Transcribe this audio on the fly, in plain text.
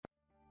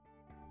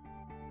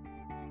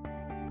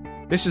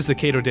This is the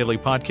Cato Daily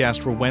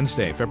Podcast for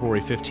Wednesday,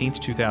 February 15th,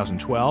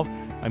 2012.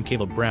 I'm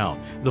Caleb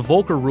Brown. The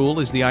Volcker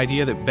Rule is the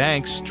idea that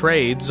banks'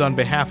 trades on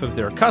behalf of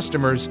their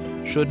customers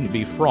shouldn't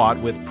be fraught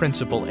with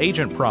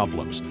principal-agent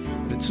problems.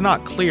 But it's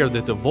not clear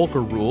that the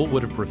Volcker Rule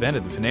would have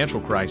prevented the financial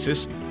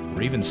crisis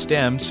or even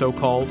stemmed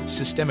so-called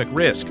systemic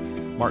risk.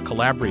 Mark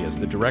Calabria is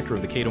the director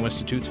of the Cato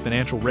Institute's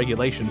Financial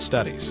Regulation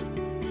Studies.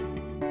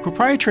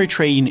 Proprietary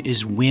trading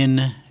is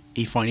when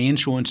a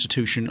financial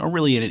institution, or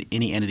really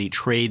any entity,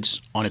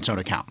 trades on its own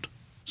account.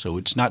 So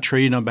it's not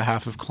trading on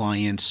behalf of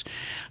clients.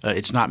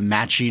 It's not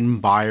matching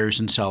buyers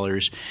and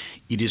sellers.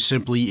 It is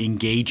simply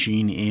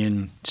engaging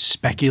in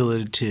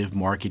speculative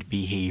market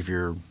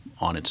behavior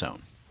on its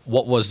own.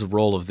 What was the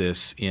role of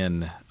this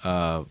in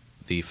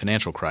the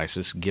financial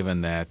crisis,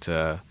 given that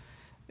a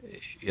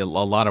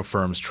lot of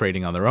firms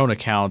trading on their own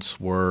accounts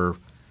were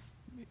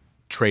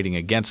trading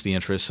against the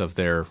interests of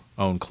their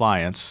own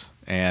clients,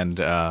 and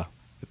a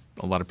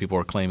lot of people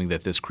are claiming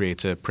that this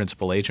creates a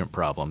principal-agent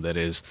problem, that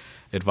is,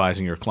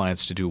 advising your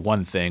clients to do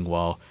one thing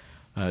while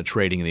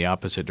trading in the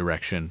opposite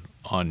direction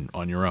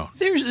on your own.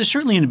 There's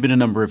certainly been a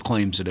number of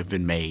claims that have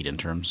been made in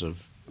terms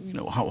of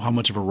how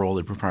much of a role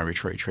did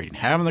proprietary trading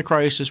have in the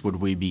crisis? Would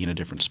we be in a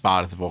different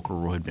spot if the Volcker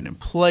Rule had been in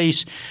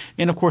place?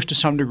 And of course, to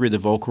some degree, the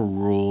Volcker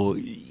Rule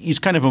is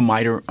kind of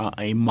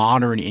a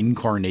modern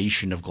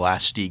incarnation of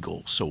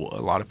Glass-Steagall. So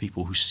a lot of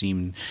people who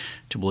seem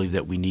to believe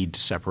that we need to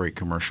separate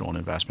commercial and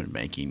investment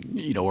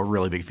banking, are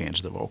really big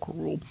fans of the Volcker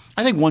Rule.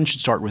 I think one should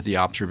start with the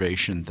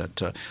observation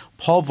that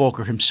Paul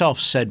Volcker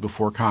himself said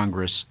before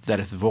Congress that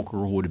if the Volcker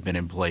Rule would have been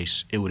in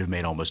place, it would have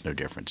made almost no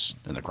difference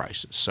in the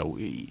crisis. So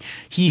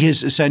he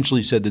has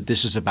essentially said that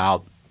this is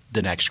about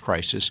the next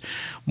crisis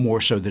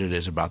more so than it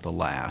is about the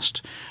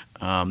last.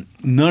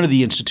 None of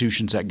the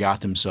institutions that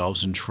got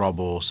themselves in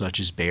trouble, such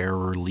as Bear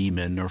or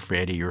Lehman or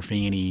Freddie or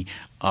Fannie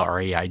or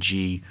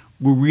AIG,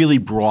 were really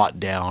brought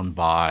down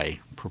by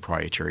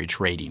proprietary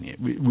trading.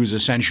 It was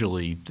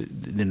essentially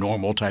the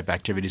normal type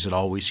activities that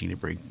always seem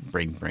to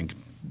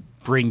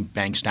bring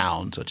banks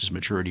down, such as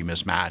maturity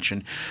mismatch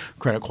and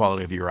credit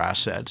quality of your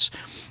assets.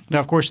 Now,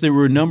 of course, there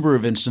were a number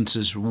of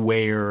instances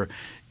where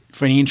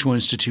financial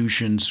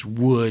institutions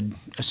would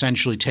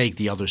essentially take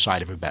the other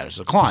side of a bet as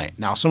a client.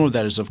 Now, some of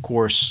that is, of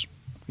course,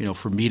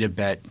 for me to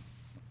bet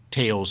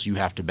tails, you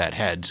have to bet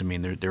heads. I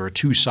mean, there are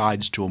two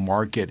sides to a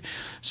market.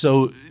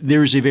 So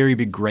there's a very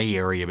big gray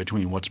area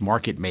between what's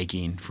market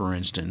making, for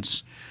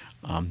instance.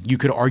 You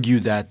could argue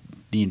that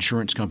the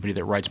insurance company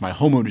that writes my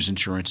homeowner's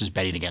insurance is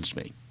betting against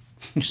me.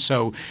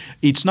 So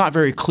it's not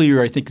very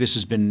clear. I think this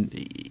has been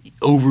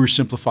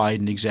oversimplified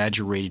and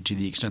exaggerated to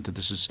the extent that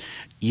this is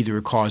either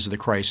a cause of the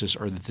crisis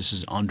or that this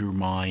is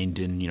undermined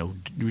and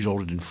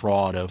resulted in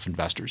fraud of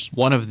investors.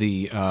 One of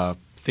the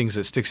things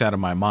that sticks out of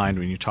my mind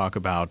when you talk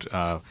about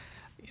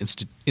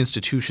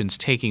institutions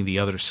taking the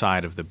other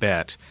side of the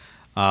bet,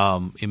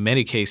 in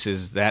many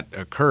cases that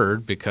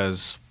occurred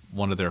because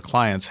one of their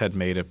clients had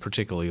made a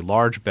particularly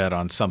large bet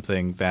on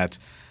something that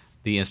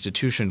the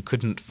institution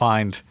couldn't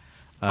find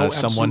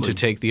someone to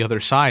take the other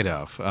side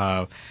of.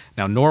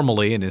 Now,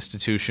 normally an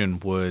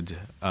institution would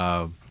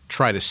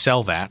try to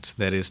sell that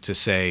is to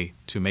say,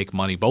 to make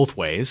money both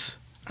ways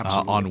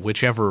on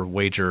whichever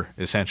wager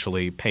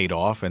essentially paid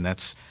off, and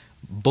that's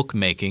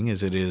bookmaking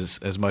as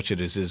much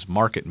as it is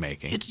market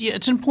making.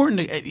 It's important.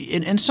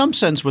 In some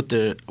sense, what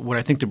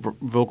I think the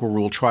Volcker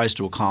Rule tries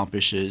to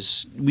accomplish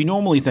is we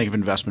normally think of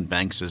investment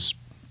banks as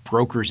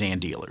brokers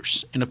and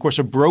dealers. And of course,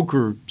 a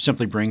broker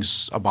simply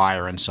brings a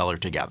buyer and seller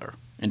together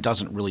and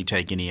doesn't really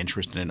take any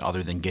interest in it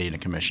other than getting a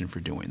commission for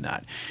doing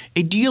that.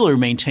 A dealer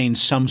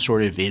maintains some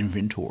sort of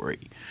inventory.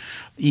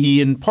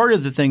 And part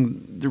of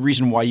the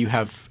reason why you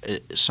have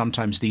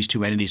sometimes these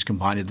two entities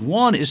combined,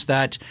 one is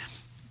that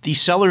the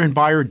seller and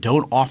buyer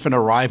don't often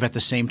arrive at the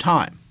same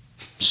time.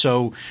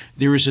 So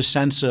there is a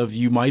sense of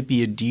you might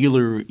be a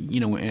dealer,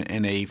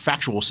 in a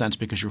factual sense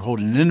because you're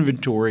holding an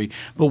inventory,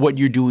 but what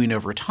you're doing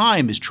over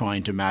time is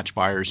trying to match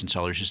buyers and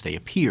sellers as they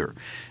appear.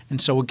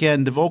 And so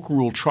again, the Volcker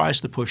Rule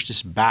tries to push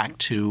this back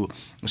to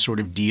a sort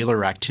of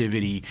dealer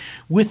activity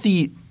with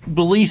the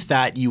belief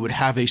that you would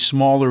have a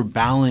smaller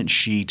balance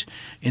sheet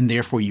and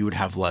therefore you would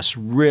have less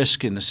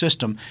risk in the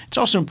system. It's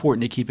also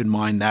important to keep in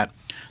mind that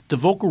the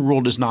Volcker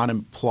Rule does not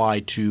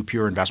apply to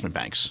pure investment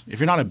banks. If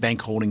you're not a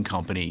bank holding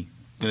company,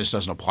 then this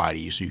doesn't apply to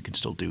you, so you can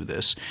still do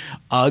this.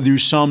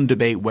 There's some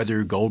debate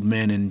whether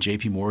Goldman and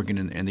J.P. Morgan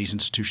and these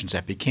institutions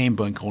that became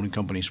bank holding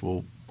companies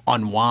will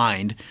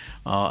unwind.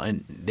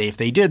 And if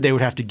they did, they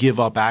would have to give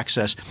up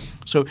access.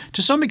 So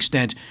to some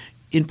extent,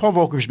 Paul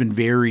Volcker has been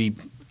very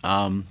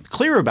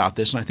clear about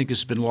this, and I think this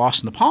has been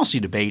lost in the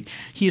policy debate.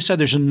 He has said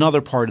there's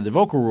another part of the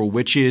Volcker Rule,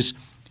 which is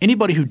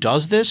anybody who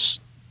does this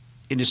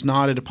and is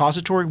not a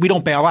depository, we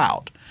don't bail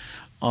out.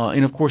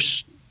 And of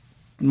course,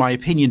 in my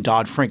opinion,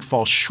 Dodd-Frank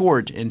falls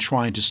short in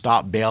trying to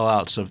stop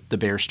bailouts of the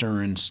Bear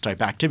Stearns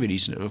type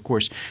activities. And of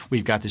course,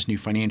 we've got this new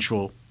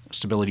Financial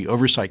Stability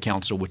Oversight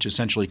Council, which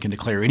essentially can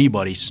declare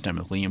anybody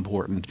systemically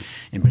important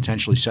and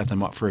potentially set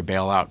them up for a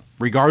bailout,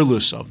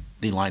 regardless of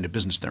the line of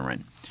business they're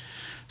in.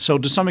 So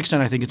to some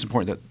extent, I think it's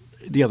important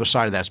that the other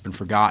side of that's been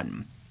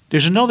forgotten.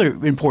 There's another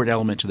important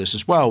element to this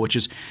as well, which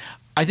is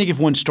I think if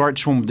one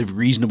starts from the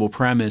reasonable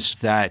premise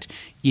that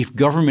if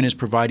government is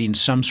providing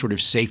some sort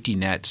of safety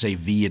net, say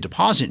via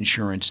deposit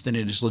insurance, then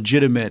it is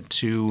legitimate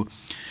to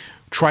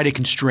try to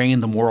constrain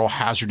the moral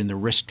hazard and the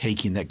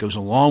risk-taking that goes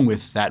along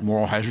with that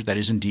moral hazard that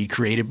is indeed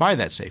created by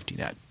that safety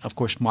net. Of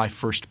course, my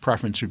first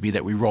preference would be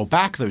that we roll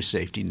back those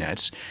safety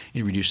nets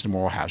and reduce the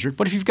moral hazard.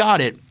 But if you've got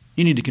it,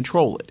 you need to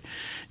control it.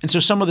 And so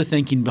some of the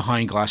thinking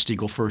behind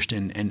Glass-Steagall first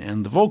and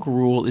the Volcker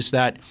Rule is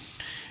that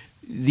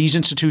these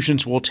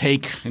institutions will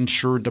take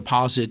insured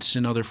deposits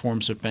and other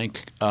forms of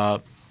bank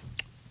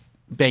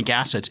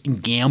assets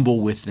and gamble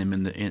with them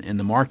in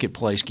the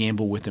marketplace,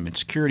 gamble with them in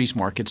securities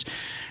markets.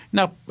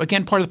 Now,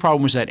 again, part of the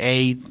problem was that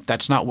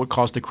that's not what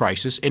caused the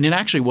crisis, and it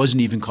actually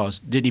didn't even cause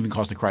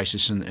the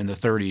crisis in the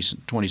 30s,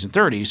 20s, and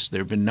 30s. There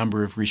have been a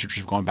number of researchers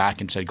who have gone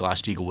back and said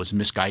Glass-Steagall was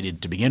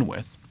misguided to begin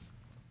with.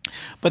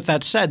 But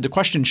that said, the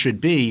question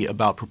should be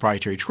about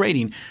proprietary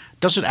trading: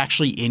 does it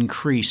actually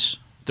increase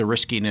the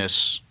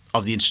riskiness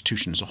of the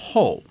institution as a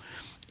whole?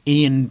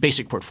 In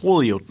basic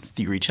portfolio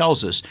theory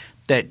tells us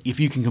that if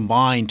you can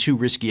combine two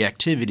risky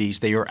activities,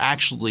 they are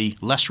actually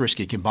less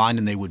risky combined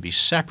than they would be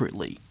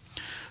separately.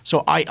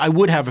 So I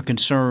would have a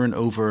concern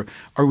over,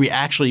 are we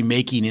actually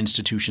making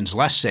institutions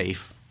less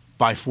safe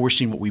by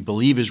forcing what we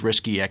believe is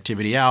risky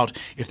activity out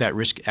if that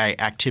risk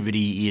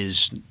activity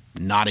is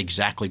not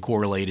exactly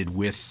correlated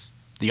with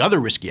the other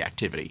risky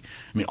activity?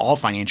 I mean, all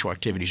financial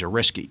activities are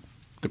risky.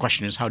 The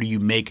question is, how do you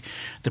make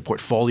the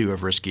portfolio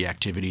of risky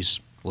activities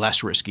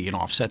less risky and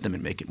offset them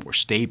and make it more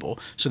stable?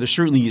 So there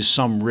certainly is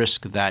some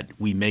risk that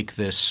we make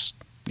this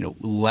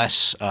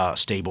less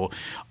stable.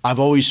 I've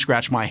always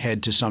scratched my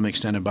head to some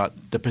extent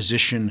about the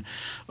position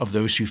of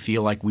those who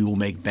feel like we will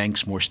make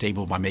banks more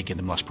stable by making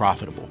them less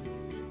profitable.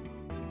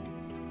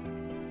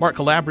 Mark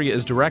Calabria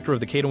is director of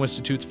the Cato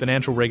Institute's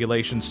Financial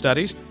Regulation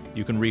Studies.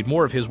 You can read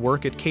more of his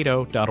work at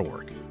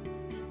cato.org.